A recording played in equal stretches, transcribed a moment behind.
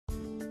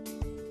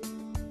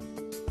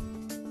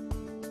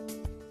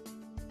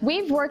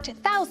We've worked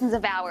thousands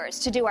of hours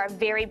to do our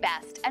very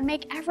best and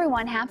make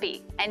everyone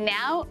happy. And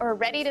now we're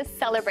ready to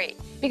celebrate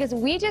because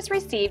we just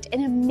received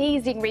an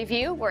amazing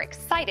review we're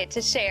excited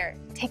to share.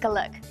 Take a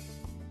look.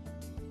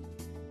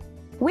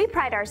 We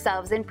pride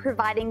ourselves in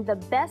providing the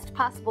best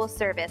possible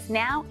service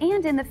now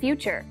and in the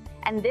future.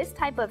 And this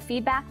type of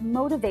feedback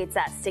motivates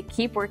us to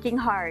keep working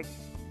hard.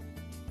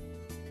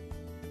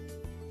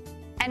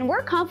 And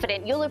we're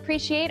confident you'll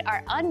appreciate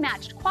our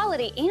unmatched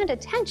quality and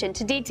attention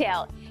to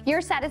detail.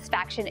 Your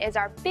satisfaction is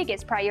our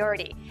biggest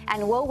priority,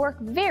 and we'll work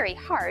very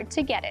hard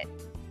to get it.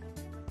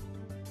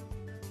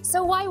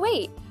 So why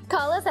wait?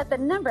 Call us at the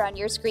number on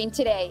your screen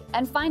today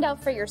and find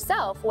out for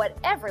yourself what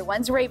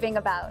everyone's raving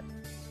about.